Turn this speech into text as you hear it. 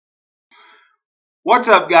What's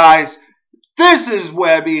up, guys? This is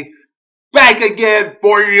Webby, back again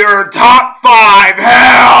for your top 5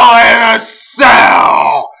 Hell in a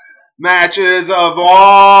Cell matches of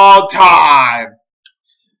all time.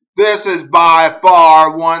 This is by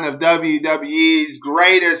far one of WWE's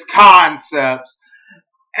greatest concepts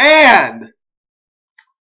and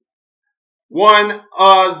one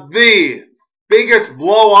of the biggest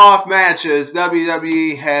blow-off matches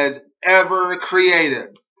WWE has ever created.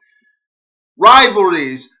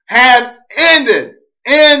 Rivalries have ended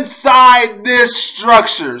inside this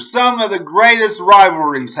structure. Some of the greatest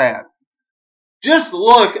rivalries have. Just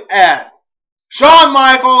look at Shawn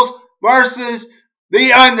Michaels versus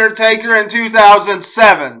The Undertaker in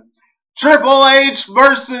 2007. Triple H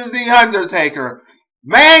versus The Undertaker.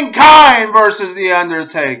 Mankind versus The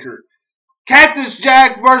Undertaker. Cactus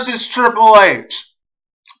Jack versus Triple H.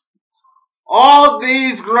 All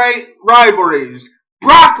these great rivalries.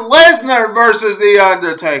 Brock Lesnar versus The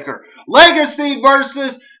Undertaker. Legacy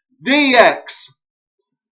versus DX.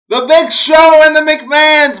 The Big Show and the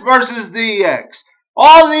McMahons versus DX.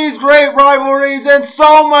 All these great rivalries and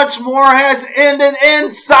so much more has ended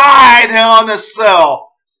inside Hell in a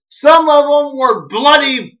Cell. Some of them were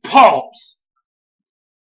bloody pulps.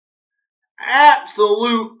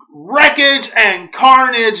 Absolute wreckage and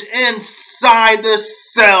carnage inside the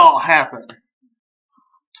cell happened.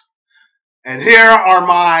 And here are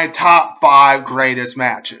my top 5 greatest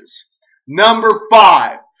matches. Number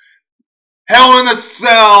 5, Hell in a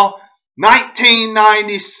Cell,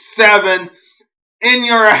 1997, In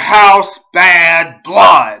Your House, Bad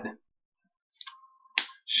Blood.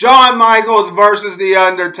 Shawn Michaels versus The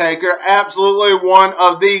Undertaker, absolutely one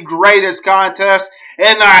of the greatest contests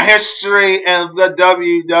in the history of the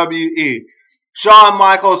WWE. Shawn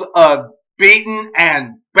Michaels, a beaten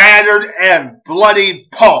and battered and bloody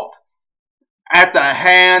pulp at the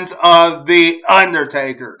hands of The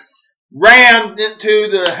Undertaker. Rammed into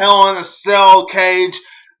the Hell in a Cell cage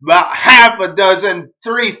about half a dozen,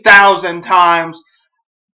 3,000 times.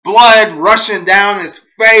 Blood rushing down his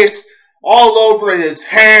face, all over his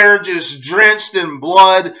hair, just drenched in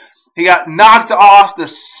blood. He got knocked off the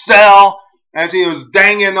cell as he was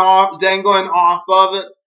dangling off of it.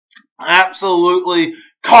 Absolutely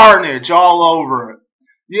carnage all over it.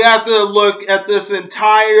 You have to look at this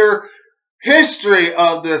entire history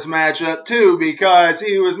of this matchup too, because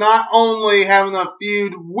he was not only having a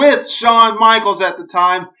feud with Shawn Michaels at the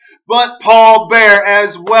time, but Paul Bearer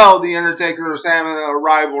as well, The Undertaker was having a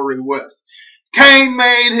rivalry with. Kane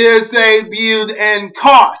made his debut and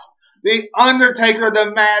cost The Undertaker the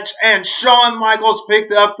match, and Shawn Michaels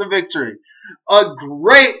picked up the victory. A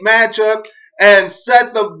great matchup and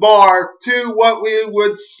set the bar to what we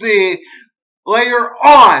would see later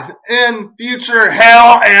on in future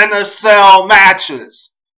Hell in a Cell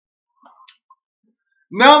matches.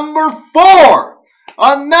 Number 4,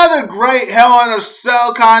 another great Hell in a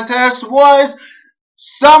Cell contest was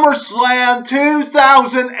SummerSlam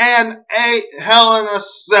 2008 Hell in a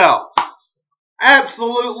Cell.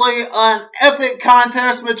 Absolutely an epic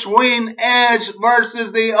contest between Edge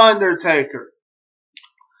versus The Undertaker.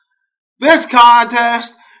 This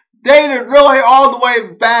contest dated really all the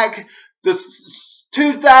way back to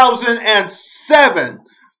 2007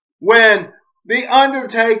 when The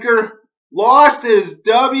Undertaker lost his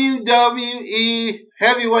WWE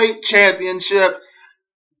Heavyweight Championship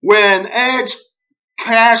when Edge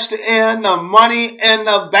cashed in the Money in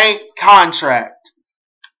the Bank contract.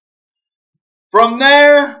 From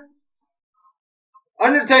there,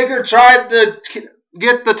 Undertaker tried to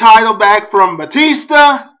get the title back from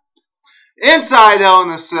Batista inside Hell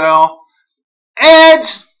in a Cell.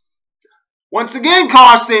 Edge once again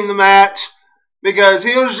cost him the match because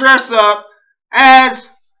he was dressed up as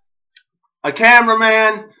a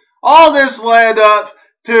cameraman. All this led up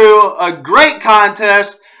to a great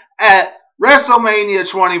contest at WrestleMania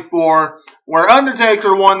 24 where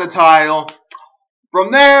Undertaker won the title.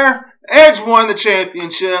 From there, Edge won the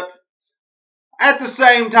championship. At the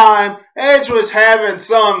same time, Edge was having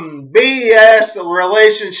some BS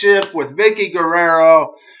relationship with Vicky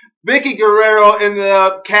Guerrero. Vicky Guerrero ended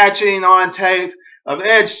up catching on tape of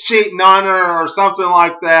Edge cheating on her or something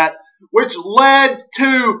like that, which led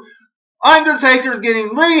to Undertaker getting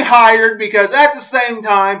rehired because at the same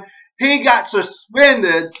time, he got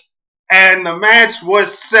suspended and the match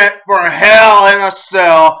was set for Hell in a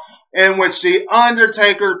Cell, in which The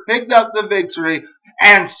Undertaker picked up the victory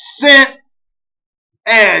and sent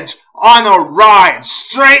Edge on a ride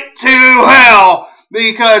straight to hell,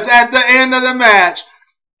 because at the end of the match,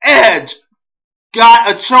 Edge got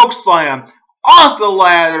a chokeslam off the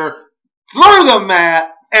ladder, through the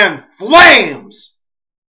mat, and flames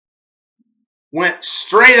went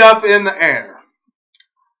straight up in the air.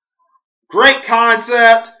 Great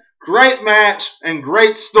concept, great match, and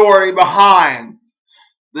great story behind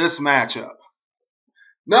this matchup.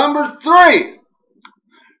 Number 3,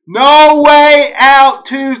 No Way Out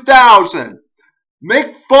 2000.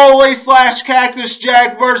 Mick Foley / Cactus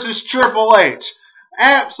Jack versus Triple H.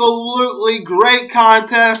 Absolutely great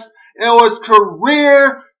contest. It was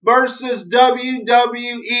career versus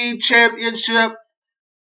WWE Championship.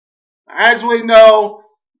 As we know,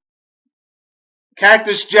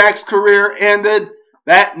 Cactus Jack's career ended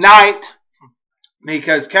that night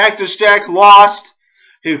because Cactus Jack lost.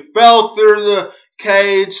 He fell through the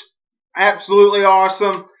cage. Absolutely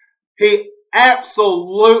awesome. He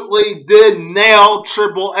absolutely did nail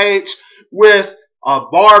Triple H with a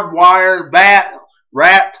barbed wire bat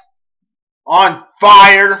wrapped on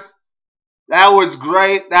fire. That was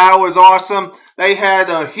great. That was awesome. They had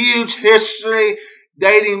a huge history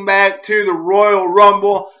dating back to the Royal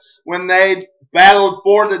Rumble when they battled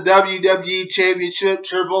for the WWE Championship.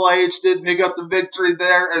 Triple H did pick up the victory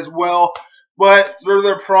there as well. But through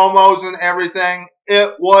their promos and everything,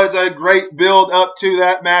 it was a great build up to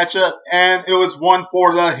that matchup, and it was one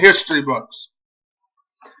for the history books.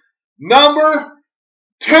 Number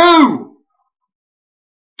 2.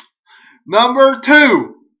 Number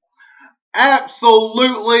 2.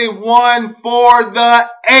 Absolutely one for the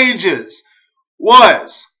ages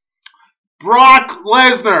was Brock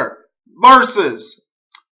Lesnar versus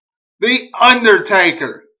The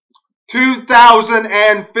Undertaker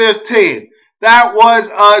 2015. That was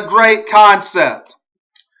a great concept.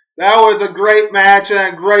 That was a great match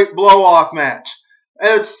and a great blow-off match.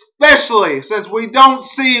 Especially since we don't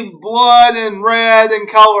see blood and red and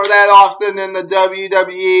color that often in the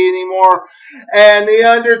WWE anymore. And The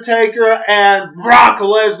Undertaker and Brock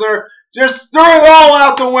Lesnar just threw it all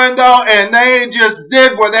out the window and they just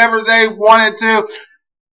did whatever they wanted to.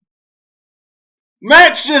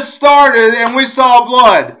 Match just started and we saw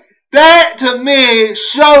blood. That to me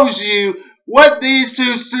shows you what these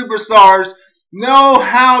two superstars know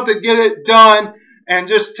how to get it done and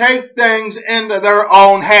just take things into their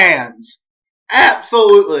own hands.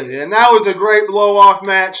 Absolutely. And that was a great blow-off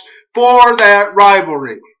match for that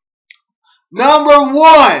rivalry. Number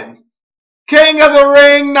 1, King of the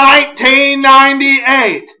Ring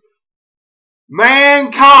 1998.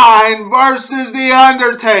 Mankind versus The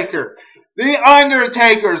Undertaker. The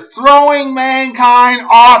Undertaker throwing Mankind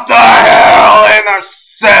off the Hell in a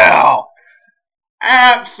Cell.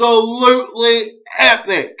 Absolutely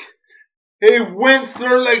epic. He went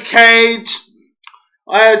through the cage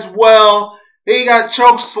as well. He got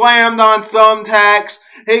choke slammed on thumbtacks.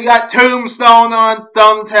 He got tombstone on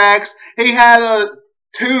thumbtacks. He had a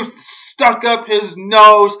tooth stuck up his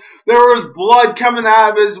nose. There was blood coming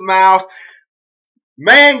out of his mouth.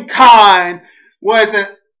 Mankind was an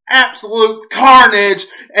absolute carnage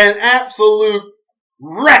and absolute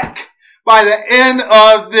wreck by the end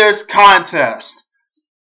of this contest.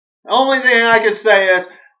 The only thing I can say is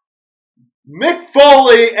Mick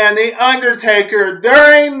Foley and The Undertaker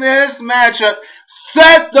during this matchup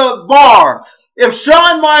set the bar. If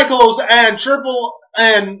Shawn Michaels and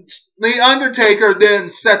The Undertaker didn't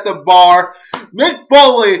set the bar, Mick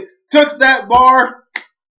Foley took that bar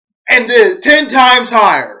and did it 10 times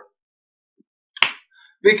higher.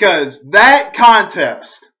 Because that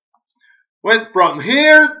contest went from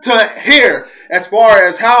here to here as far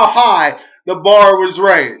as how high the bar was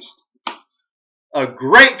raised. A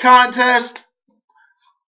great contest.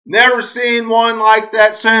 Never seen one like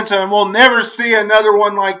that since, and we'll never see another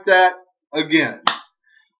one like that again.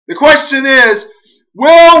 The question is,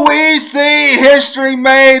 will we see history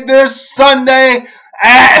made this Sunday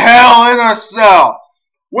at Hell in a Cell?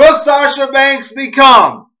 Will Sasha Banks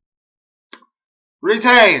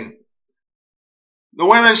retain the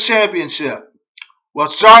Women's Championship? Will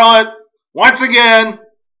Charlotte once again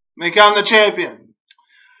become the champion?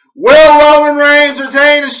 Will Roman Reigns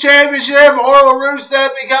retain his championship, or will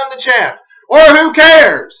Rusev become the champ? Or who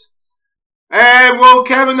cares? And will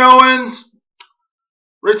Kevin Owens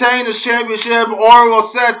retain his championship, or will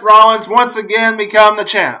Seth Rollins once again become the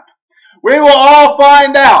champ? We will all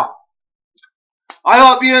find out. I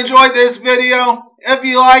hope you enjoyed this video. If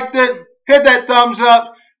you liked it, hit that thumbs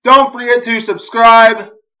up. Don't forget to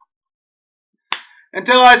subscribe.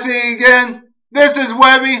 Until I see you again, this is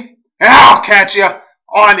Webby, and I'll catch you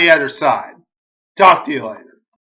on the other side. Talk to you later.